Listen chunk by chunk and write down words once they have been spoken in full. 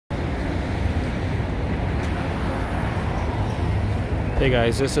Hey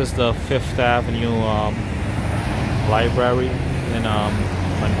guys, this is the Fifth Avenue Library in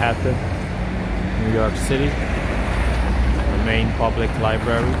Manhattan, New York City. The main public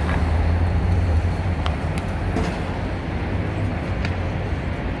library.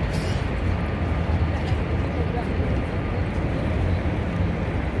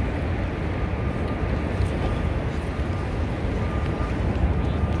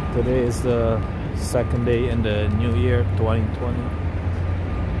 Today is the second day in the new year 2020.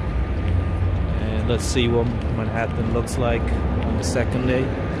 And let's see what Manhattan looks like on the second day.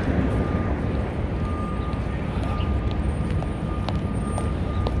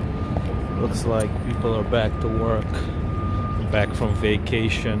 Looks like people are back to work, back from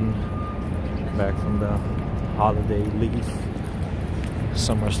vacation, back from the holiday leave.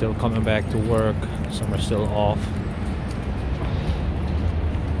 Some are still coming back to work, some are still off.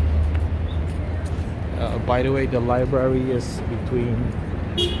 By the way, the library is between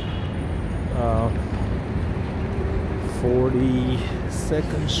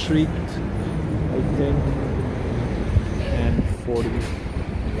 42nd Street, I think, and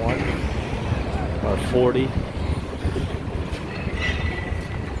 41 or 40.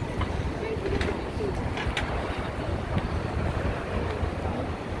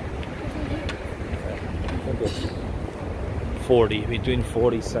 Between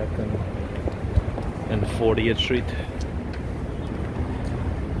 42nd and 40th Street,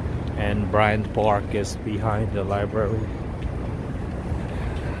 and Bryant Park is behind the library.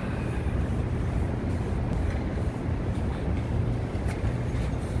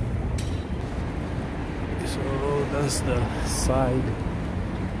 So that's the side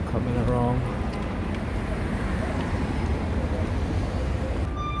coming around.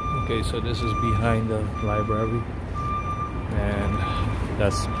 Okay, so this is behind the library, and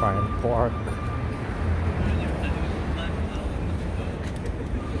that's Bryant Park.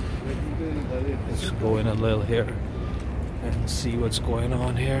 Let's go in a little here and see what's going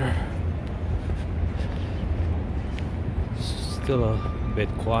on here. Still a bit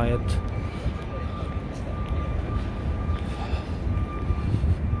quiet.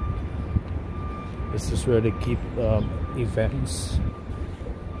 This is where they keep events.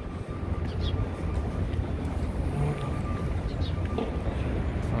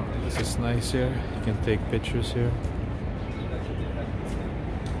 Oh, this is nice here. You can take pictures here.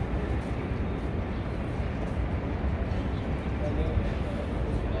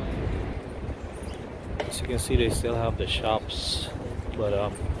 As you can see, they still have the shops, but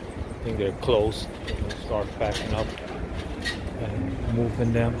I think they're closed. They'll start packing up and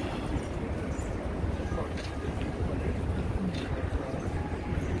moving them.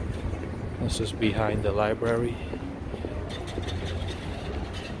 This is behind the library.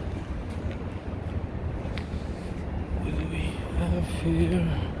 What do we have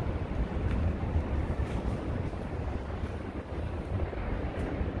here?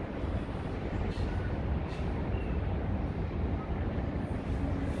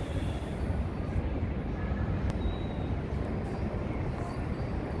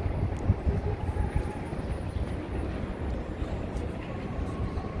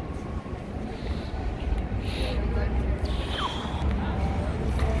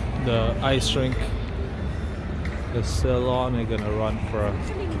 The ice rink is still on. They're gonna run for a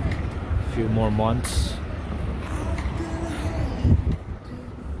few more months.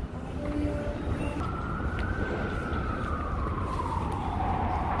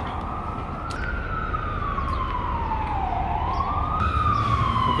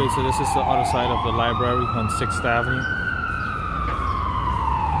 Okay, so this is the other side of the library on 6th Avenue.